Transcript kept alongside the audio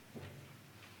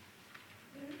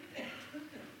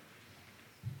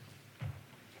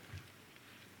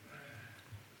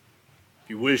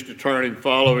you wish to turn and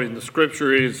follow in the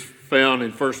scripture, it is found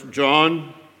in 1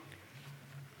 John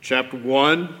chapter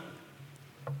 1,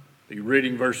 the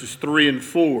reading verses 3 and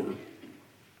 4.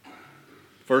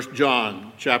 1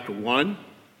 John chapter 1,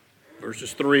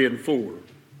 verses 3 and 4.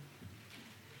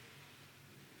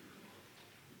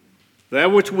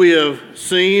 That which we have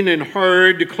seen and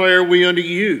heard declare we unto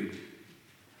you.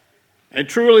 And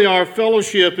truly our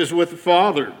fellowship is with the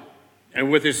Father and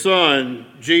with his Son,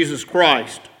 Jesus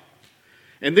Christ.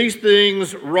 And these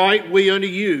things write we unto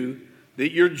you,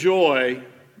 that your joy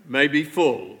may be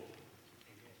full.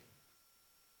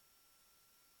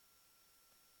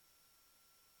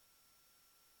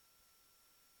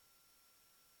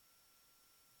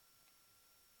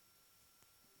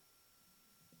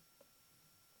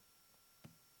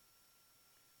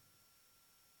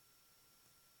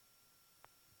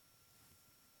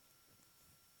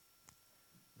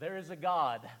 There is a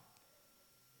God,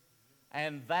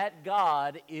 and that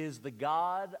God is the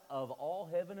God of all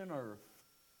heaven and earth.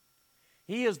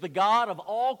 He is the God of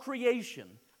all creation,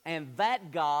 and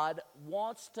that God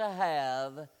wants to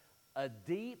have a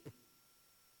deep,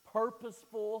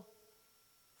 purposeful,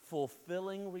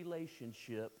 fulfilling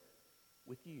relationship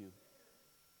with you.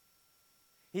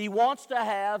 He wants to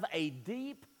have a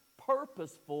deep,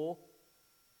 purposeful,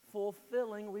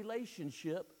 fulfilling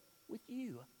relationship with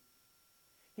you.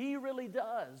 He really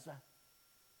does.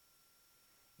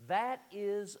 That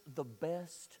is the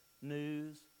best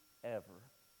news ever.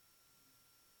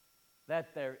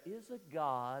 That there is a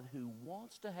God who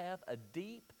wants to have a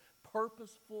deep,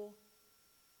 purposeful,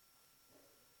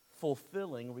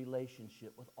 fulfilling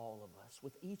relationship with all of us,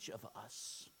 with each of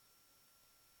us.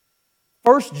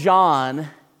 1 John,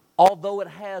 although it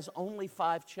has only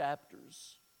 5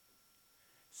 chapters,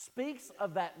 speaks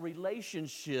of that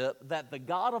relationship that the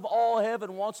God of all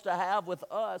heaven wants to have with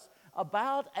us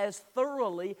about as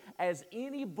thoroughly as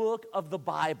any book of the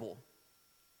Bible.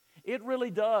 It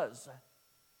really does.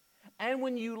 And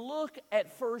when you look at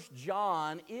 1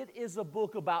 John, it is a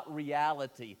book about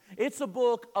reality. It's a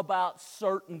book about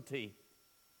certainty.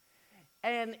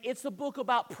 And it's a book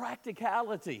about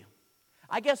practicality.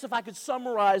 I guess if I could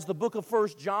summarize the book of 1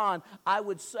 John, I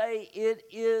would say it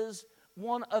is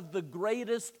one of the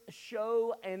greatest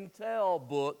show and tell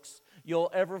books you'll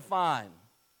ever find.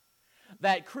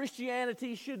 That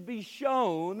Christianity should be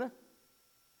shown,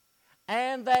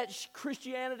 and that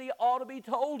Christianity ought to be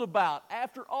told about.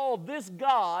 After all, this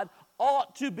God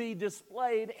ought to be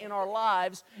displayed in our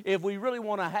lives if we really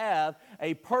want to have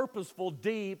a purposeful,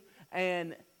 deep,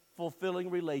 and fulfilling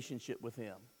relationship with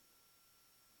Him.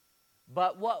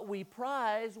 But what we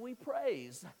prize, we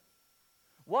praise.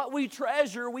 What we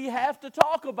treasure, we have to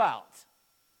talk about.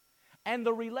 And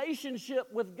the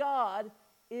relationship with God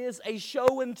is a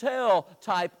show and tell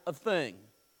type of thing.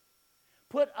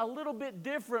 Put a little bit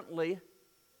differently,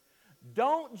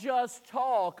 don't just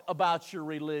talk about your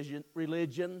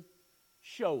religion,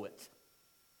 show it.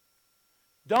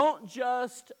 Don't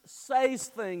just say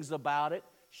things about it,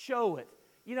 show it.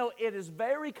 You know, it is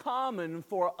very common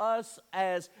for us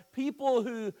as people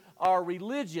who are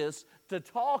religious to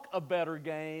talk a better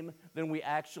game than we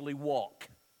actually walk.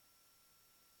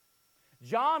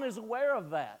 John is aware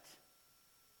of that.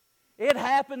 It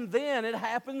happened then, it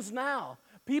happens now.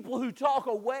 People who talk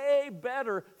a way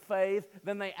better faith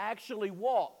than they actually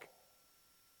walk.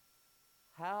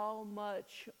 How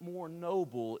much more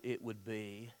noble it would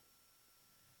be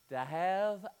to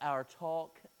have our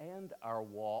talk and our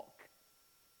walk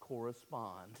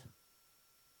correspond,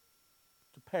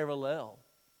 to parallel.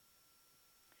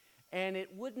 And it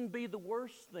wouldn't be the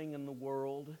worst thing in the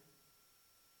world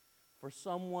for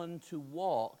someone to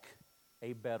walk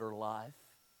a better life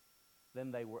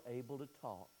than they were able to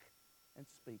talk and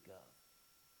speak of.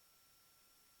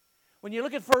 When you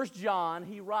look at 1 John,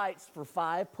 he writes for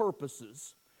 5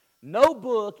 purposes. No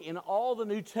book in all the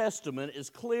New Testament is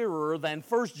clearer than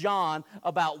 1 John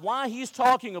about why he's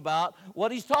talking about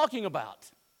what he's talking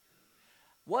about.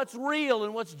 What's real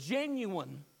and what's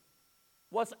genuine.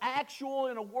 What's actual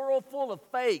in a world full of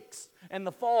fakes and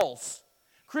the false.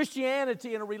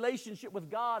 Christianity in a relationship with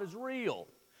God is real.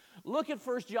 Look at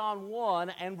 1 John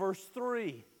 1 and verse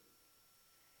 3.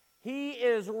 He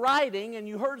is writing, and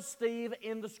you heard Steve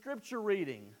in the scripture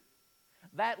reading,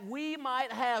 that we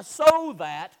might have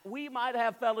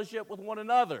fellowship with one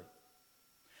another.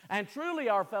 And truly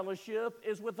our fellowship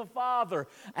is with the Father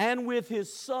and with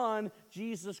His Son,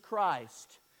 Jesus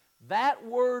Christ. That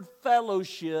word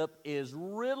fellowship is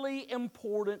really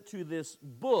important to this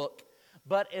book,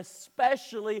 but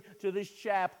especially to this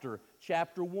chapter,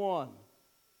 chapter 1.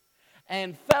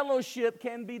 And fellowship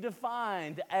can be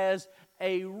defined as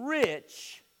a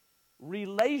rich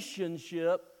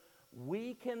relationship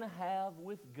we can have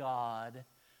with God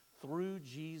through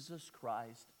Jesus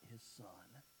Christ, His Son.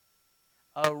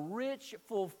 A rich,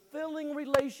 fulfilling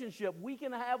relationship we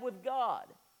can have with God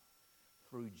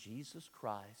through Jesus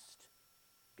Christ,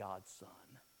 God's Son.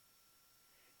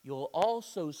 You'll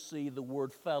also see the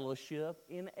word fellowship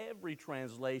in every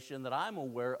translation that I'm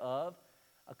aware of,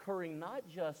 occurring not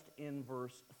just in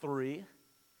verse 3,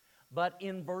 but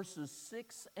in verses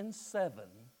 6 and 7.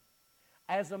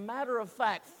 As a matter of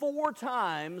fact, 4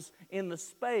 times in the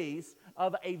space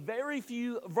of a very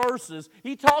few verses,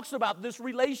 he talks about this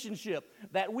relationship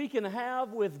that we can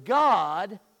have with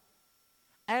God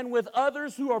and with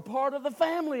others who are part of the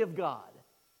family of God.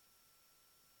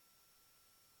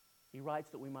 He writes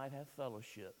that we might have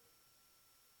fellowship.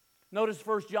 Notice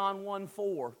 1 John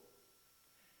 1:4.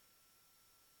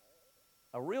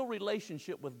 A real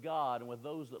relationship with God and with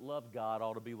those that love God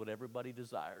ought to be what everybody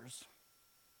desires.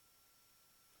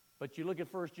 But you look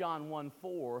at 1 John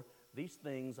 1:4, these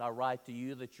things I write to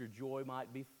you that your joy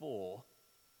might be full.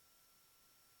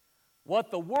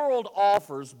 What the world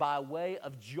offers by way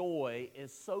of joy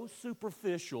is so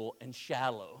superficial and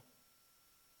shallow,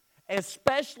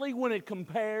 especially when it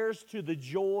compares to the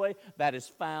joy that is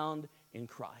found in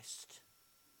Christ.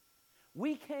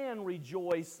 We can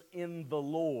rejoice in the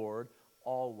Lord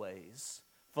always.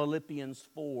 Philippians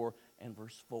 4 and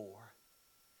verse 4.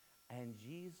 And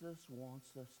Jesus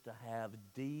wants us to have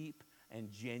deep and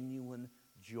genuine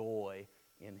joy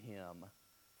in Him.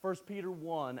 1 Peter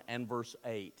 1 and verse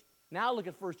 8. Now look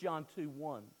at 1 John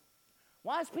 2:1.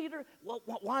 Why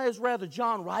is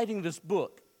John writing this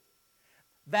book?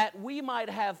 That we might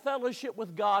have fellowship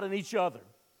with God and each other.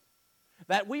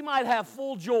 That we might have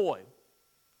full joy.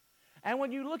 And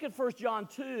when you look at 1 John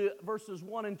 2, verses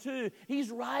 1 and 2,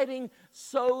 he's writing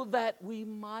so that we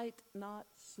might not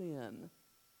sin.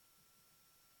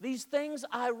 These things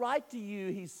I write to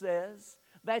you, he says,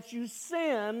 that you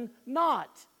sin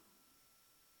not.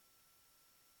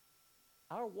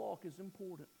 Our walk is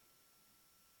important.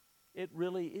 It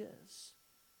really is.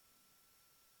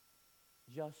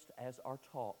 Just as our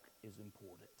talk is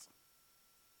important.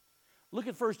 Look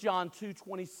at 1 John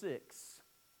 2:26.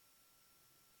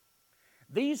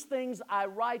 These things I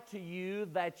write to you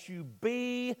that you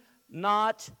be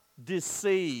not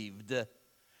deceived.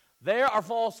 There are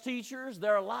false teachers,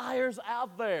 there are liars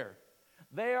out there.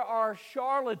 There are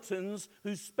charlatans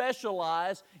who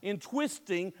specialize in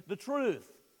twisting the truth.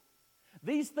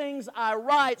 These things I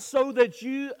write so that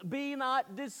you be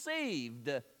not deceived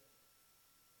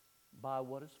by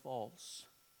what is false.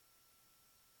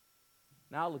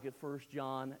 Now look at 1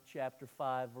 John chapter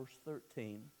 5, verse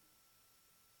 13.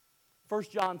 1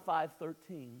 John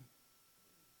 5:13.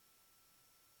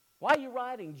 Why are you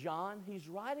writing, John? He's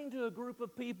writing to a group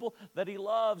of people that he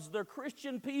loves. They're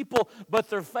Christian people, but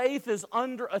their faith is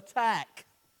under attack.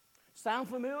 Sound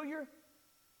familiar?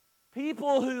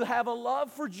 People who have a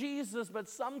love for Jesus, but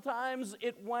sometimes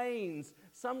it wanes.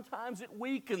 Sometimes it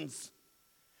weakens.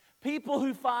 People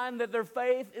who find that their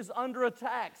faith is under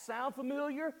attack. Sound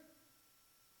familiar?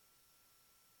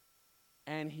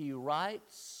 And he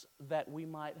writes that we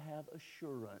might have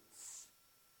assurance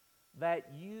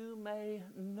that you may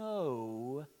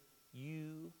know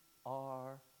you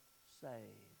are saved.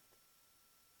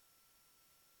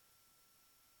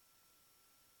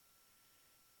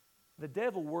 The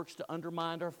devil works to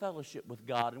undermine our fellowship with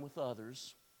God and with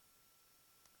others.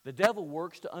 The devil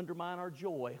works to undermine our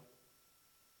joy.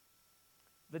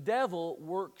 The devil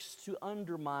works to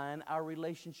undermine our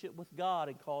relationship with God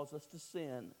and cause us to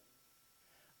sin.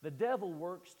 The devil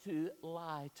works to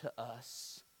lie to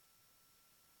us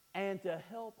and to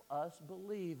help us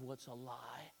believe what's a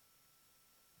lie.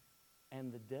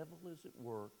 And the devil is at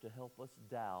work to help us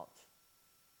doubt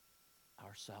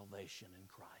our salvation in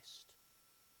Christ.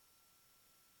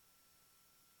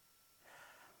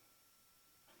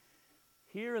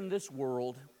 Here in this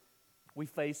world, we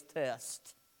face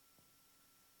tests.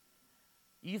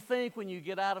 You think when you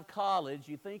get out of college,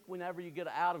 you think whenever you get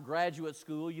out of graduate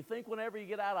school, you think whenever you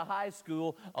get out of high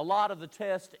school, a lot of the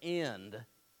tests end.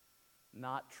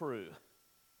 Not true.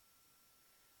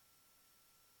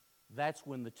 That's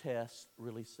when the tests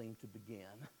really seem to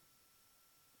begin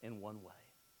in one way.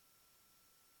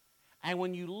 And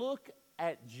when you look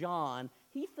at John,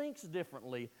 he thinks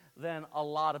differently than a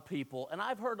lot of people. And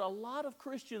I've heard a lot of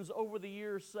Christians over the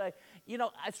years say,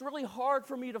 it's really hard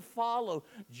for me to follow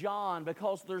John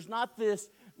because there's not this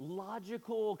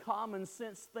logical, common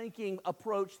sense thinking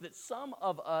approach that some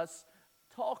of us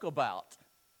talk about.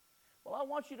 Well, I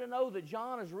want you to know that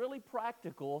John is really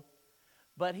practical,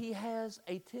 but he has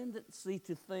a tendency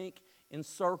to think in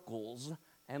circles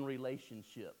and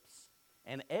relationships.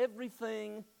 And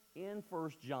everything in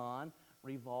 1 John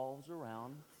revolves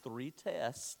around 3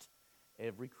 tests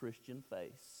every Christian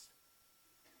faces.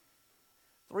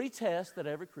 3 tests that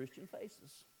every Christian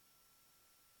faces.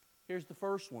 Here's the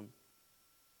first one.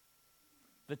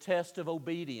 The test of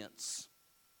obedience.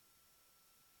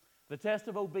 The test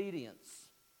of obedience.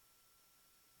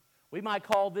 We might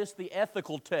call this the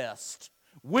ethical test.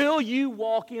 Will you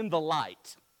walk in the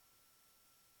light?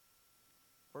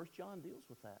 1 John deals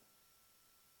with that.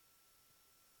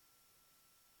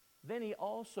 Then he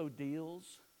also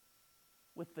deals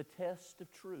with the test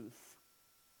of truth,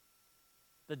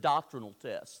 the doctrinal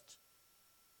test.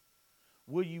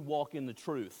 Will you walk in the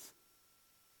truth?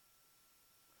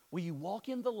 Will you walk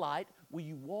in the light? Will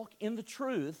you walk in the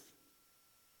truth?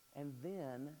 And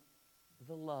then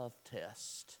the love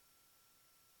test,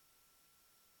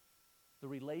 the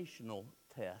relational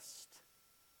test.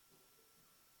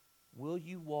 Will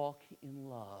you walk in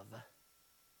love?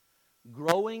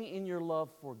 Growing in your love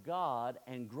for God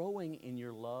and growing in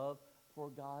your love for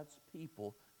God's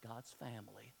people, God's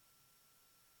family.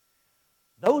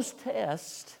 Those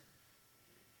tests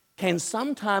can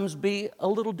sometimes be a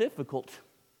little difficult.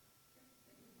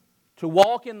 To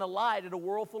walk in the light in a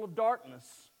world full of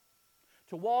darkness.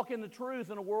 To walk in the truth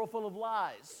in a world full of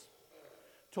lies.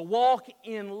 To walk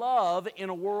in love in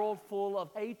a world full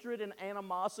of hatred and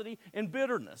animosity and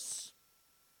bitterness.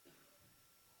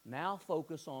 Now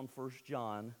focus on 1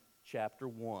 John chapter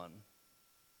 1.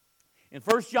 In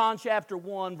 1 John chapter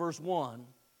 1 verse 1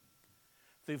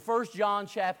 through 1 John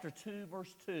chapter 2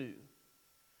 verse 2,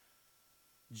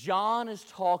 John is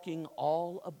talking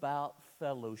all about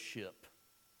fellowship.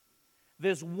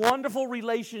 This wonderful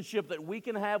relationship that we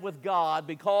can have with God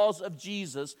because of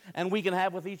Jesus and we can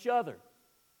have with each other.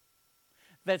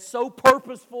 That's so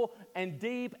purposeful and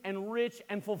deep and rich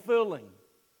and fulfilling.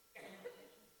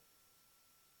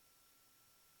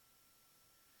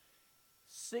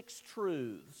 Six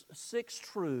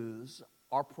truths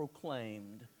are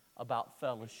proclaimed about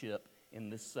fellowship in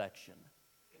this section.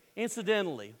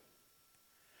 Incidentally,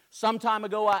 some time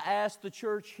ago I asked the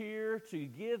church here to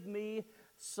give me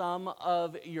some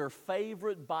of your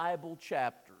favorite Bible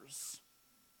chapters.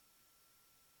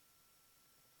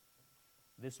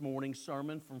 This morning's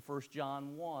sermon from 1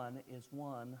 John 1 is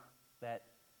one that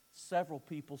several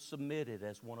people submitted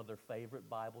as one of their favorite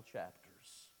Bible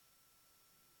chapters.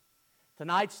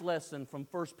 Tonight's lesson from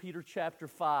 1 Peter chapter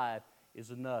 5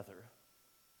 is another.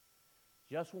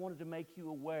 Just wanted to make you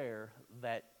aware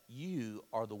that you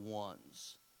are the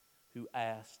ones who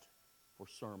asked for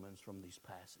sermons from these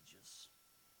passages.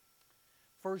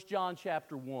 1 John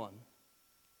chapter 1.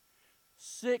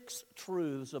 6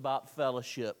 truths about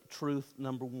fellowship. Truth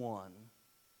number 1.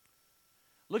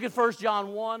 Look at 1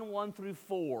 John 1, 1 through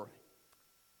 4.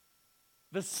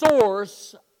 The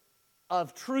source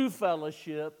of true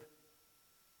fellowship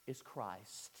is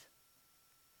Christ.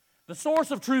 The source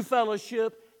of true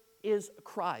fellowship is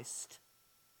Christ.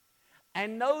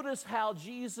 And notice how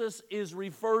Jesus is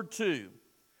referred to.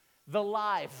 The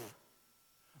life.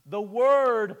 The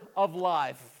Word of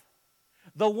life.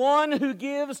 The one who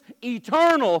gives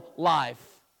eternal life.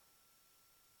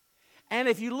 And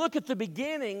if you look at the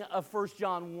beginning of 1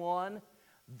 John 1,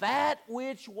 that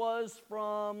which was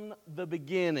from the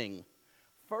beginning.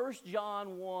 1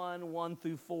 John 1, 1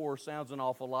 through 4 sounds an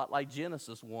awful lot like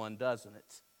Genesis 1, doesn't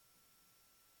it?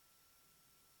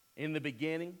 In the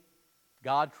beginning,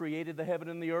 God created the heaven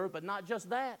and the earth, but not just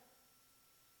that.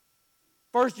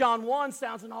 1 John 1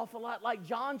 sounds an awful lot like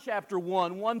John chapter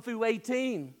 1, 1 through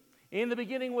 18. In the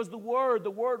beginning was the Word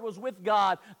was with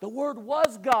God, the Word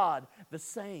was God. The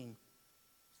same.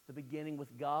 It's the beginning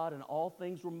with God, and all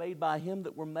things were made by Him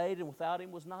that were made, and without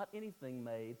Him was not anything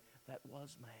made that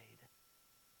was made.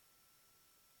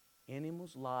 In Him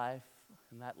was life,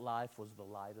 and that life was the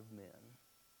light of men.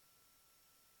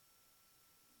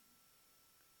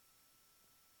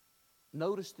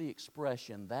 Notice the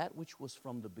expression, that which was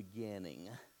from the beginning.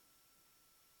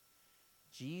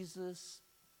 Jesus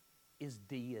is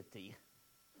deity.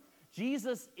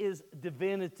 Jesus is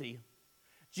divinity.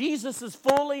 Jesus is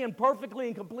fully and perfectly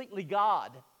and completely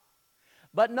God.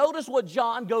 But notice what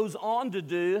John goes on to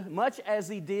do, much as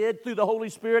he did through the Holy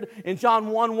Spirit in John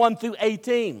 1, 1 through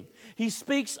 18. He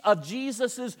speaks of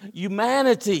Jesus'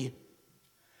 humanity.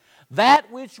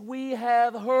 That which we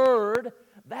have heard,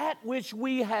 that which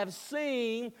we have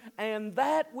seen, and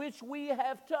that which we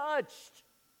have touched.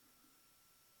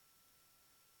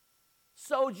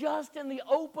 So just in the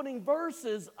opening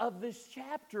verses of this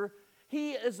chapter,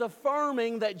 he is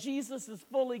affirming that Jesus is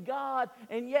fully God,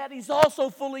 and yet He's also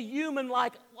fully human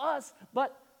like us,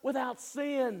 but without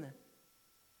sin.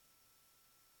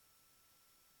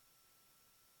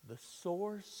 The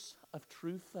source of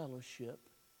true fellowship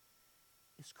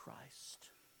is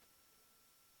Christ.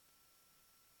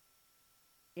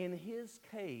 In his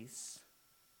case,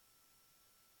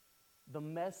 the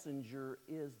messenger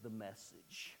is the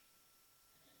message.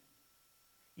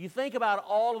 You think about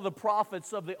all of the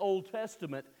prophets of the Old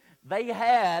Testament, they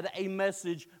had a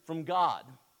message from God.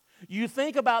 You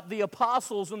think about the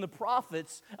apostles and the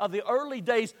prophets of the early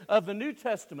days of the New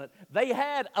Testament, they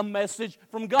had a message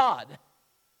from God.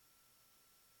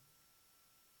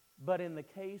 But in the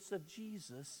case of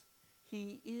Jesus,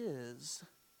 he is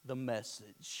the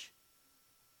message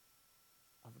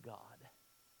of God.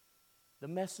 The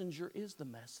messenger is the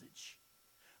message.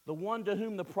 The one to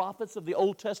whom the prophets of the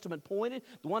Old Testament pointed,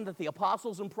 the one that the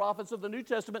apostles and prophets of the New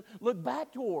Testament look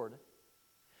back toward.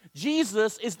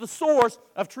 Jesus is the source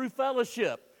of true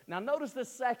fellowship. Now notice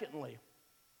this secondly.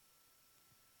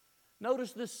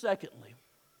 Notice this secondly.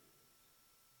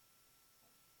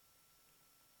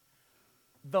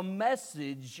 The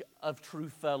message of true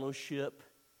fellowship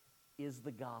is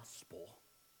the gospel.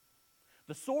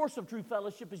 The source of true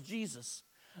fellowship is Jesus.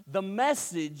 The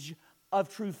message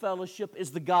of true fellowship is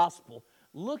the gospel.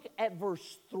 Look at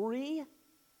verse 3.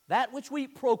 That which we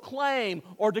proclaim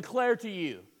or declare to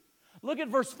you. Look at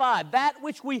verse 5. That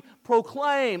which we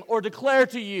proclaim or declare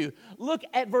to you. Look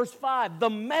at verse 5. The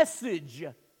message.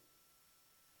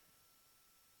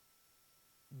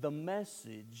 The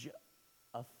message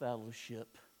of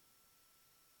fellowship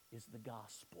is the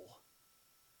gospel.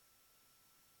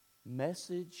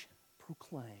 Message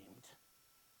proclaimed.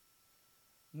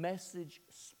 Message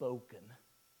spoken.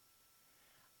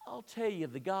 I'll tell you,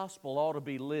 the gospel ought to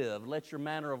be lived. Let your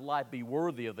manner of life be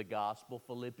worthy of the gospel,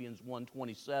 Philippians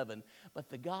 1:27. But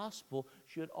the gospel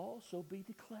should also be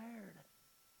declared.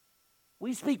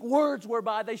 We speak words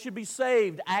whereby they should be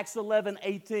saved, Acts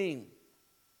 11:18.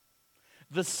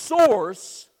 The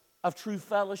source of true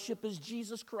fellowship is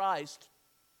Jesus Christ.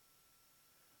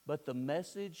 But the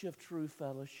message of true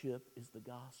fellowship is the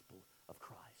gospel of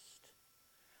Christ.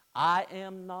 I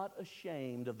am not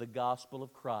ashamed of the gospel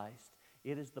of Christ.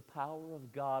 It is the power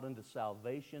of God unto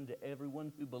salvation to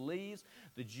everyone who believes,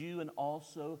 the Jew and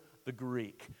also the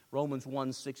Greek. Romans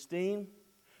 1:16.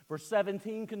 Verse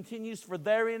 17 continues, for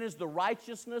therein is the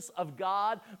righteousness of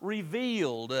God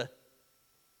revealed.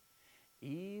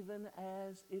 Even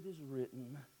as it is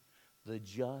written, the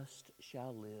just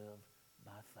shall live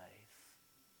by faith.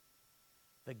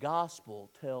 The gospel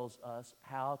tells us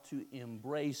how to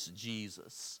embrace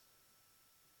Jesus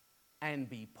and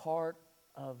be part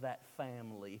of that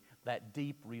family, that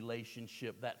deep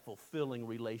relationship, that fulfilling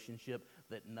relationship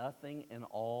that nothing in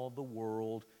all the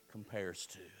world compares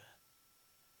to.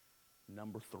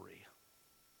 Number 3.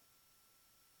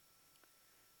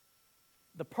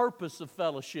 The purpose of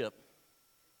fellowship.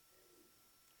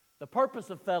 The purpose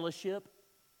of fellowship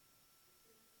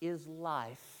is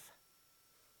life.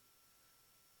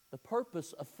 The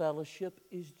purpose of fellowship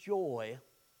is joy.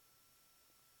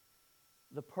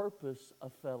 The purpose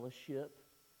of fellowship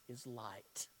is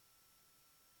light.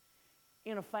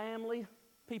 In a family,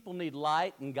 people need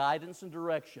light and guidance and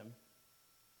direction.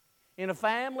 In a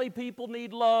family, people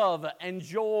need love and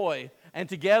joy and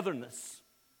togetherness.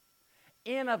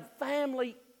 In a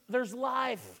family, there's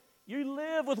life. You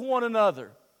live with one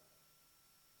another.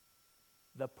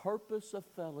 The purpose of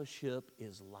fellowship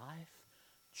is life,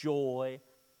 joy,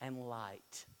 and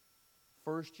light.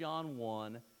 1 John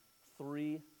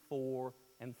 1:3, 4,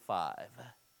 and 5.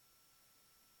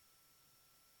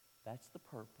 That's the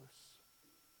purpose.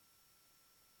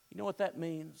 You know what that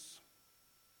means?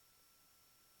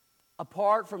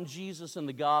 Apart from Jesus and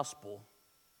the gospel,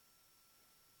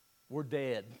 we're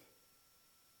dead.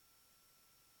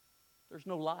 There's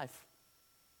no life.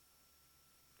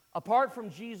 Apart from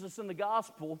Jesus and the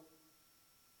gospel,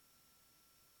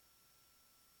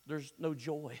 there's no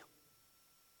joy.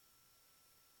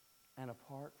 And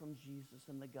apart from Jesus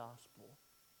and the gospel,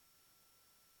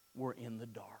 we're in the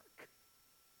dark,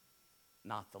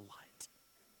 not the light.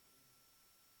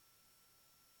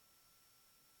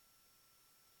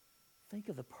 Think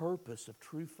of the purpose of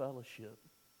true fellowship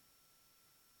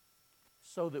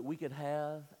so that we could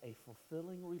have a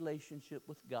fulfilling relationship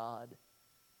with God,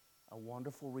 a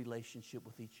wonderful relationship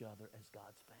with each other as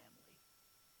God's family.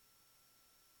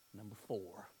 Number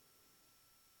 4.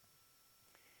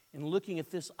 In looking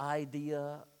at this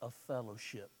idea of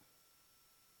fellowship,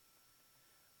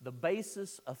 the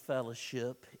basis of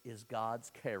fellowship is God's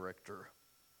character.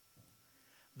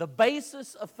 The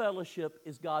basis of fellowship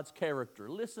is God's character.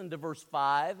 Listen to verse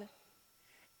 5.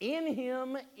 In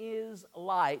him is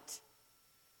light,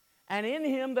 and in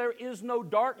him there is no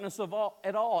darkness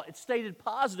at all. It's stated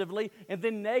positively and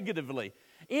then negatively.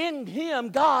 In Him,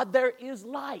 God, there is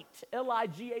light,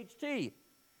 L-I-G-H-T.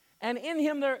 And in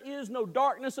Him there is no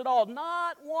darkness at all.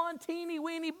 Not one teeny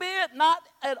weeny bit, not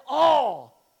at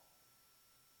all.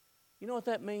 You know what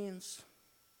that means?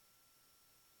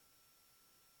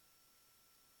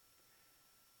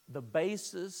 The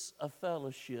basis of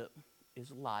fellowship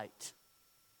is light.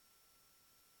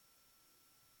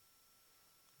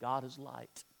 God is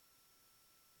light.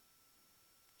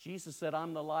 Jesus said,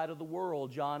 I'm the light of the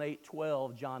world, John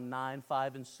 8:12, John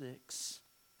 9:5 and 6.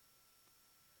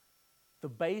 The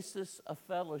basis of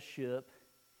fellowship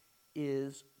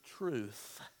is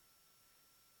truth.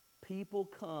 People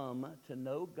come to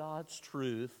know God's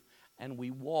truth, and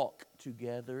we walk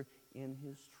together in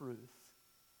His truth.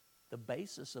 The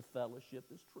basis of fellowship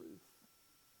is truth.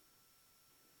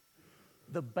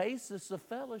 The basis of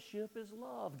fellowship is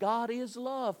love. God is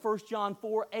love. 1 John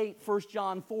 4:8, 1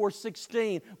 John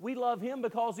 4:16. We love Him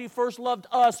because He first loved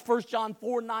us. 1 John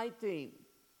 4:19.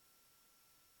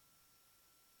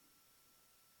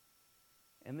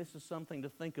 And this is something to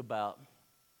think about.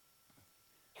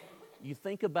 You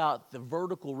think about the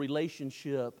vertical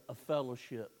relationship of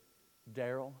fellowship,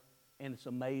 Daryl, and it's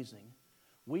amazing.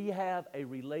 We have a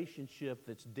relationship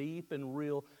that's deep and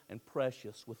real and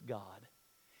precious with God.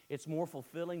 It's more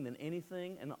fulfilling than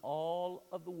anything in all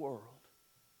of the world.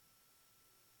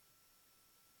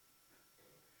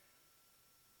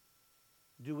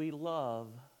 Do we love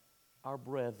our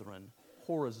brethren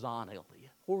horizontally?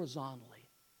 Horizontally.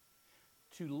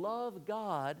 To love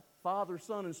God, Father,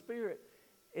 Son, and Spirit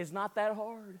is not that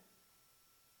hard.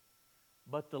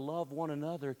 But to love one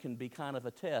another can be kind of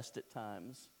a test at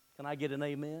times. Can I get an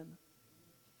amen?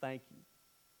 Thank you.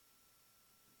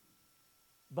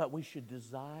 But we should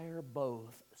desire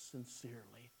both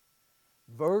sincerely,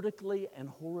 vertically and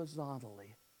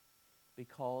horizontally,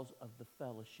 because of the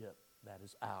fellowship that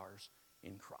is ours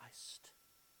in Christ.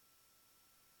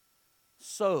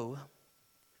 So,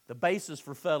 the basis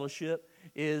for fellowship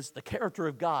is the character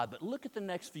of God. But look at the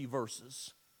next few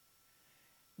verses.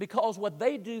 Because what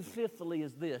they do fifthly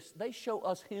is this. They show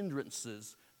us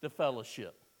hindrances to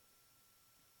fellowship.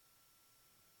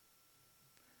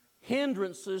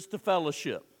 Hindrances to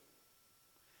fellowship.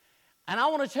 And I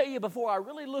want to tell you before I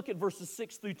really look at verses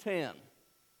 6 through 10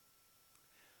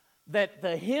 that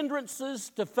the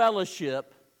hindrances to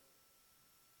fellowship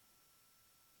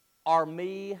are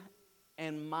me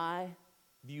and my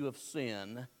view of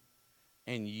sin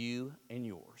and you and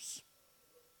yours.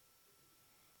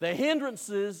 The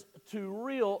hindrances to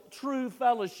real, true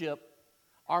fellowship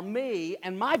are me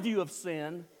and my view of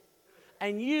sin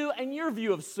and you and your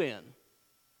view of sin.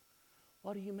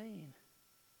 What do you mean?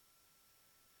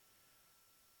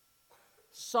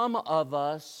 Some of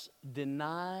us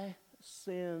deny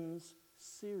sin's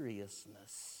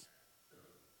seriousness.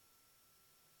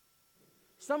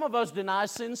 Some of us deny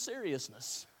sin's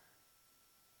seriousness.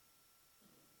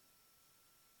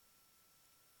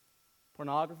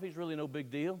 Pornography is really no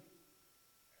big deal.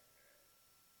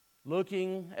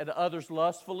 Looking at others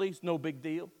lustfully is no big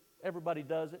deal. Everybody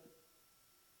does it.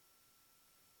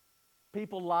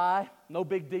 People lie, no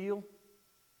big deal.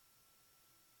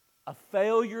 A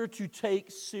failure to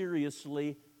take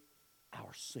seriously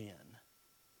our sin.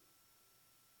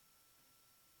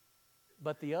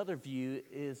 But the other view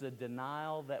is a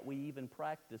denial that we even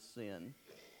practice sin.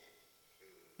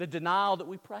 The denial that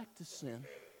we practice sin.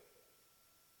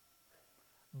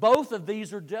 Both of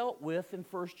these are dealt with in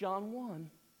 1 John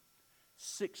 1,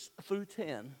 6 through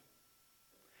 10.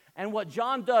 And what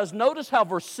John does, notice how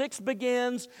verse 6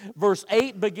 begins, verse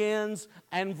 8 begins,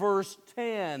 and verse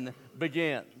 10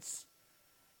 begins.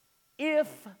 If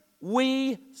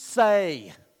we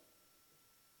say.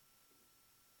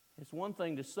 It's one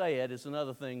thing to say it, it's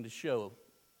another thing to show,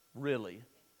 really,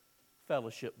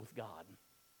 fellowship with God.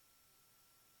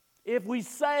 If we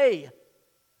say.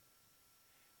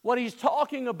 What he's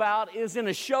talking about is in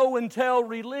a show and tell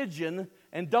religion,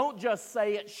 and don't just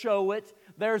say it, show it.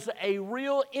 There's a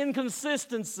real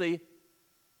inconsistency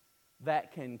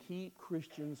that can keep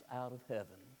Christians out of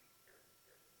heaven.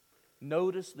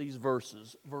 Notice these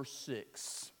verses, verse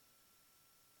 6.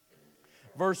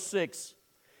 Verse 6,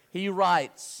 he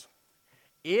writes,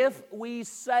 if we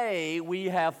say we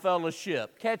have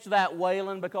fellowship. Catch that,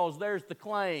 Waylon, because there's the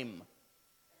claim.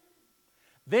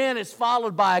 Then it's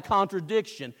followed by a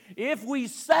contradiction. If we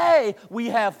say we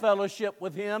have fellowship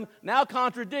with Him, now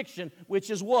contradiction, which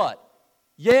is what?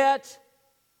 Yet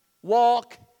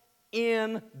walk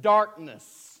in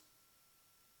darkness.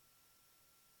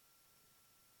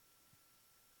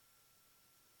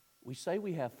 We say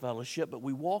we have fellowship, but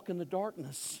we walk in the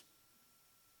darkness.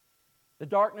 The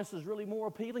darkness is really more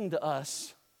appealing to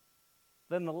us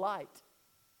than the light.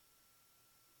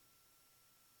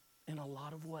 in a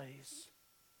lot of ways.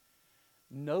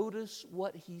 Notice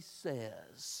what he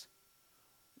says.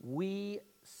 We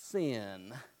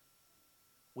sin.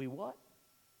 We what?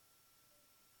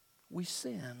 We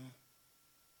sin.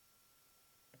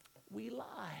 We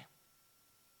lie.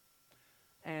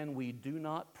 And we do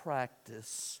not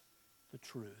practice the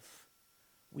truth.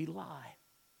 We lie.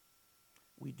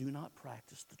 We do not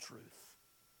practice the truth.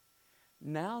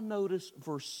 Now notice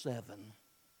verse 7.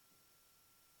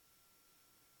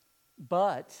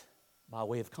 But, by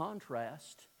way of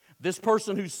contrast, this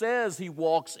person who says he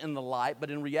walks in the light, but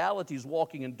in reality is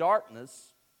walking in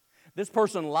darkness, this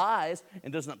person lies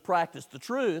and does not practice the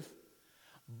truth.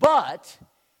 But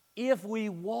if we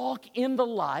walk in the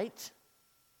light,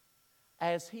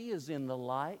 as he is in the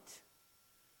light,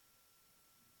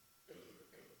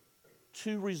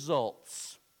 two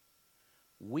results.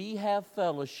 We have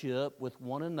fellowship with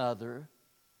one another,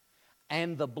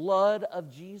 and the blood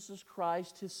of Jesus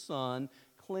Christ, his Son,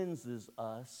 cleanses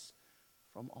us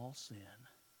from all sin.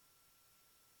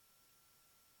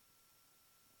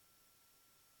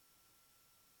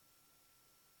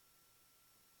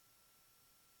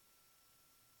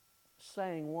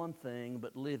 Saying one thing,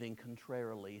 but living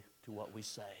contrarily to what we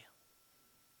say.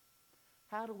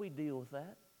 How do we deal with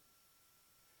that?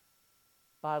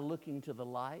 By looking to the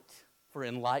light for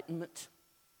enlightenment,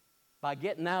 by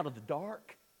getting out of the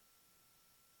dark.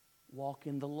 Walk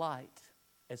in the light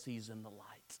as he's in the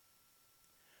light.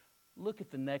 Look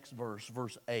at the next verse,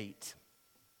 verse 8.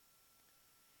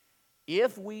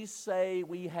 If we say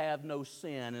we have no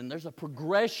sin, and there's a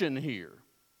progression here.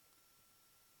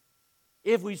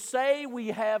 If we say we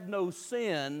have no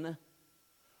sin,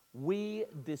 we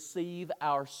deceive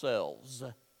ourselves.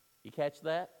 You catch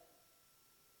that?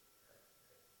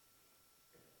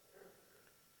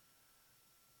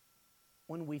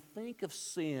 When we think of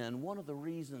sin, one of the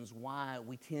reasons why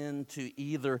we tend to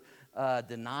either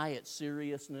deny its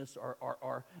seriousness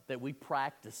or that we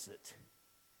practice it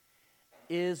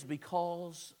is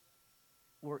because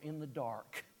we're in the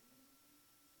dark.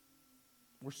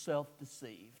 We're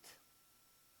self-deceived.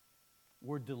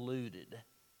 We're deluded.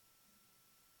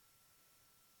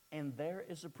 And there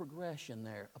is a progression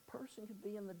there. A person can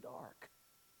be in the dark.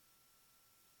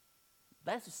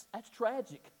 That's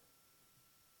tragic.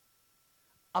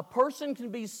 A person can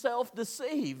be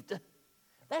self-deceived.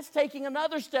 That's taking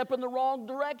another step in the wrong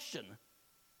direction.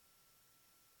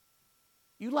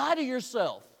 You lie to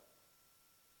yourself.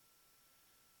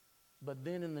 But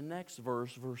then in the next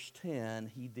verse, verse 10,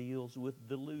 he deals with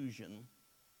delusion.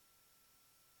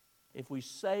 If we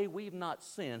say we've not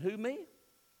sinned, who, me?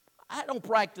 I don't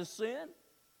practice sin.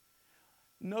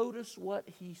 Notice what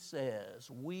he says.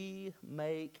 We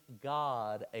make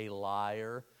God a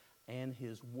liar, and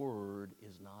his word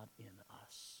is not in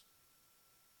us.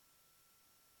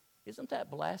 Isn't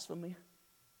that blasphemy?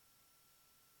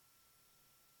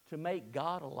 To make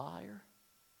God a liar?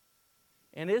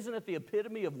 And isn't it the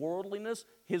epitome of worldliness?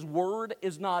 His word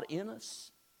is not in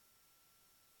us.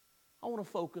 I want to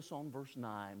focus on verse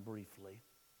 9 briefly.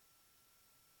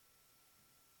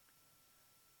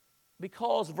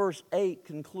 Because verse 8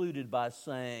 concluded by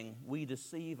saying, we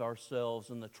deceive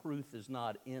ourselves and the truth is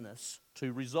not in us.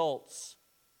 Two results.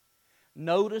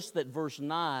 Notice that verse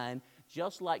 9,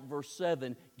 just like verse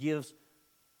 7, gives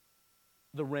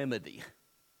the remedy,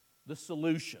 the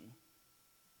solution.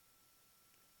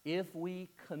 If we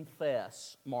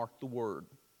confess, mark the word,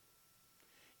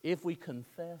 if we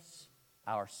confess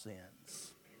our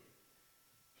sins,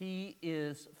 he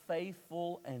is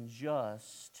faithful and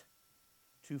just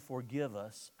to forgive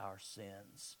us our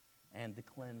sins and to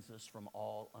cleanse us from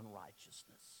all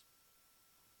unrighteousness.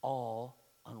 All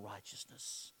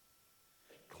unrighteousness.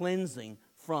 Cleansing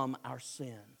from our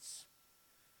sins.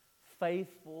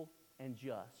 Faithful and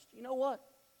just. You know what?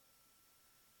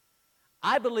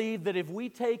 I believe that if we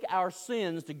take our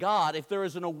sins to God, if there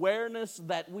is an awareness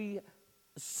that we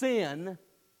sin,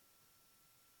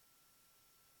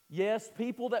 yes,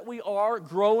 people that we are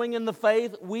growing in the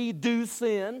faith, we do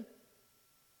sin.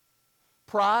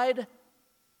 Pride,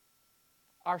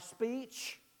 our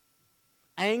speech,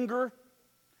 anger,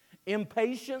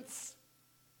 impatience.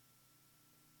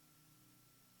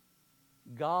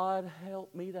 God,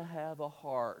 help me to have a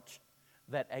heart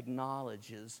that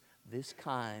acknowledges this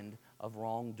kind of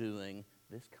wrongdoing,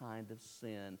 this kind of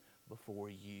sin before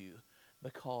you,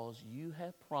 because you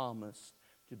have promised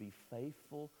to be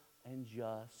faithful and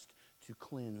just to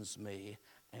cleanse me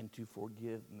and to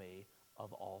forgive me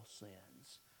of all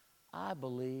sins. I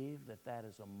believe that that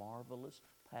is a marvelous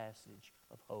passage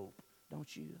of hope,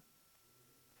 don't you?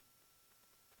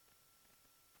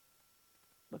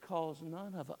 Because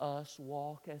none of us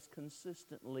walk as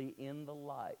consistently in the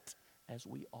light as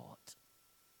we ought.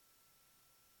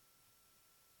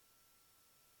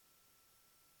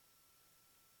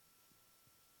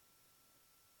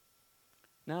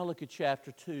 Now look at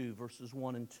chapter 2, verses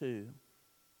 1 and 2.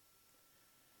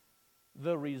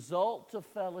 The result of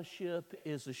fellowship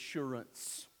is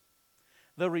assurance.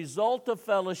 The result of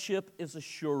fellowship is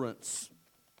assurance.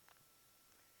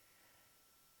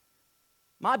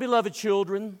 My beloved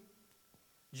children,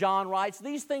 John writes,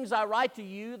 these things I write to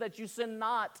you that you sin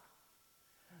not.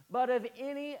 But if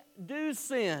any do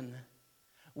sin,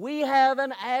 we have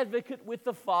an advocate with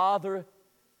the Father,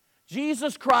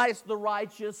 Jesus Christ the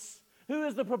righteous, who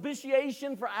is the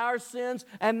propitiation for our sins,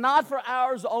 and not for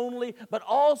ours only, but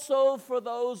also for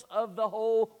those of the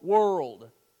whole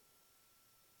world.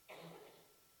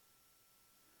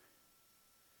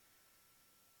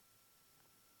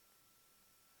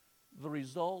 The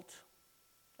result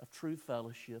of true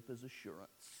fellowship is assurance.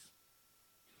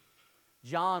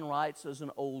 John writes as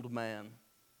an old man,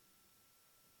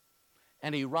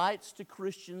 and he writes to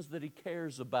Christians that he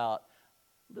cares about.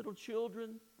 Little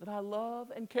children that I love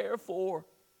and care for.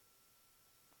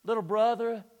 Little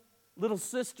brother, little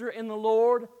sister in the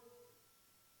Lord.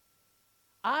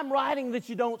 I'm writing that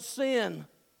you don't sin.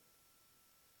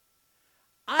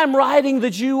 I'm writing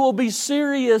that you will be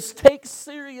serious, take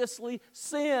seriously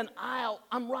sin.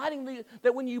 I'm writing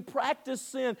that when you practice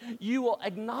sin, you will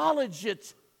acknowledge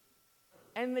it.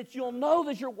 And that you'll know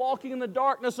that you're walking in the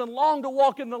darkness and long to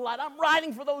walk in the light. I'm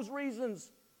writing for those reasons.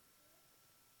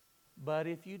 But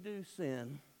if you do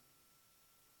sin,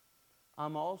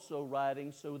 I'm also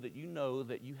writing so that you know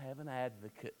that you have an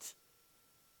advocate.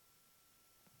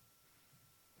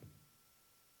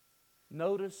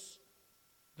 Notice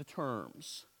the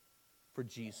terms for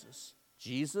Jesus.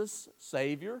 Jesus,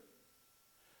 Savior.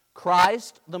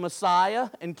 Christ, the Messiah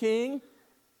and King.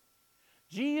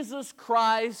 Jesus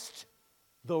Christ,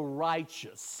 the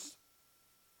righteous.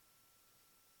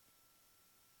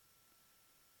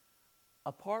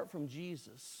 Apart from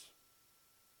Jesus,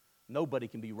 nobody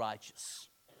can be righteous.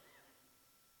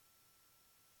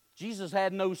 Jesus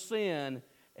had no sin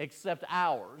except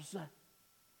ours.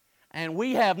 And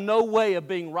we have no way of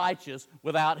being righteous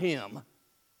without Him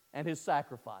and His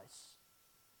sacrifice.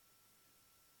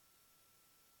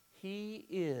 He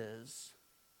is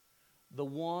the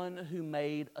one who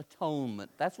made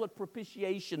atonement. That's what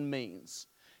propitiation means.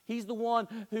 He's the one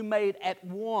who made at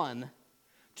one,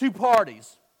 two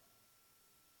parties,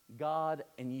 God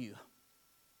and you,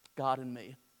 God and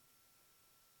me.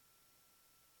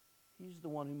 He's the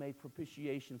one who made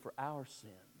propitiation for our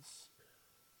sins,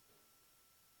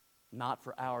 not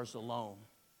for ours alone,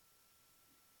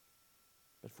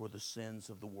 but for the sins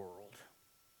of the world.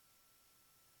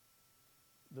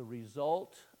 The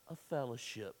result of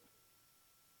fellowship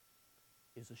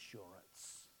is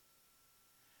assurance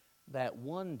that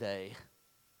one day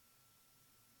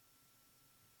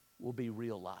will be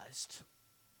realized.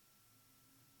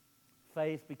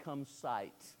 Faith becomes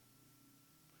sight.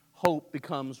 Hope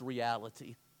becomes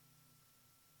reality.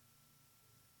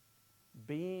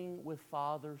 Being with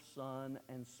Father, Son,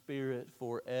 and Spirit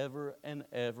forever and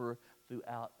ever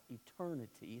throughout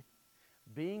eternity.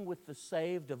 Being with the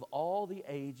saved of all the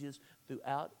ages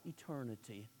throughout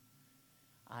eternity.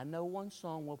 I know one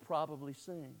song we'll probably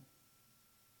sing.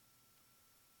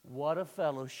 What a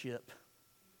fellowship.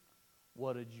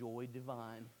 What a joy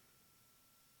divine.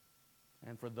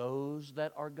 And for those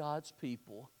that are God's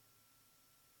people,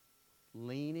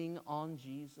 leaning on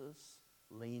Jesus,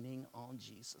 leaning on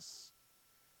Jesus.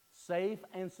 Safe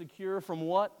and secure from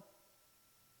what?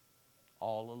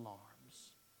 All alarms.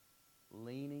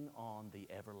 Leaning on the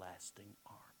everlasting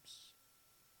arms.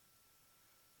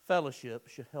 Fellowship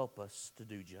should help us to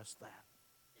do just that.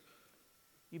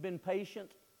 You've been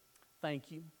patient.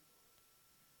 Thank you.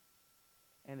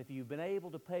 And if you've been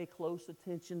able to pay close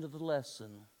attention to the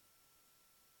lesson,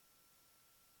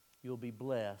 you'll be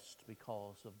blessed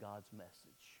because of God's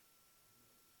message.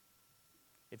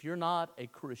 If you're not a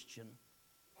Christian,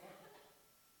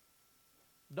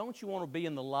 don't you want to be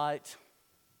in the light?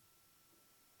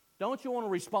 Don't you want to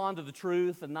respond to the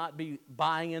truth and not be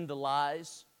buying into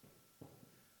lies?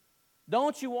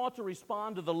 Don't you want to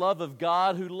respond to the love of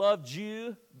God who loved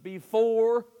you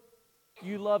before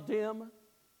you loved Him?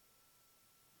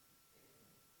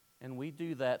 And we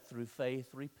do that through faith,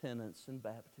 repentance, and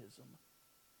baptism.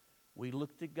 We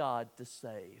look to God to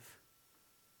save.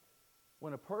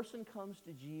 When a person comes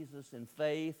to Jesus in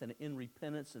faith and in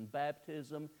repentance and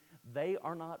baptism, they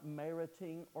are not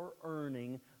meriting or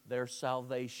earning their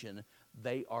salvation.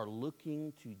 They are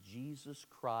looking to Jesus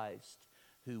Christ,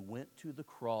 who went to the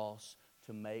cross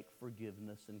to make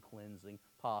forgiveness and cleansing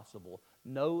possible.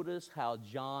 Notice how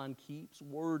John keeps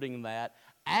wording that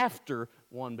after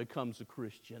one becomes a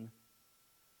Christian.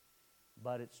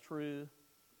 But it's true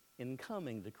in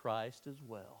coming to Christ as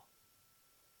well.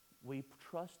 We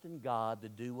trust in God to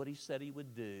do what He said He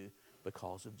would do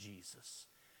because of Jesus.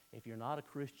 If you're not a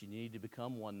Christian, you need to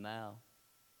become one now.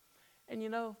 And you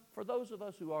know, for those of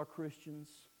us who are Christians,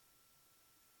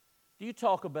 do you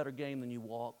talk a better game than you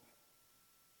walk?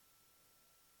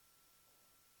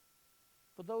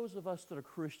 For those of us that are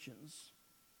Christians,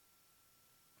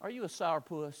 are you a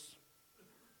sourpuss?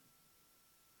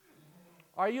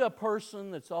 Are you a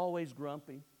person that's always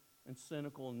grumpy and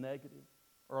cynical and negative,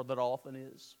 or that often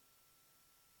is?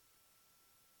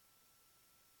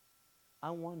 I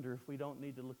wonder if we don't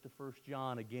need to look to 1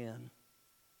 John again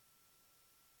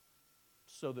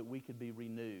so that we could be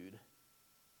renewed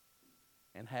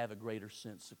and have a greater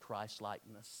sense of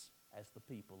Christ-likeness as the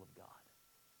people of God.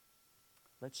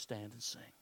 Let's stand and sing.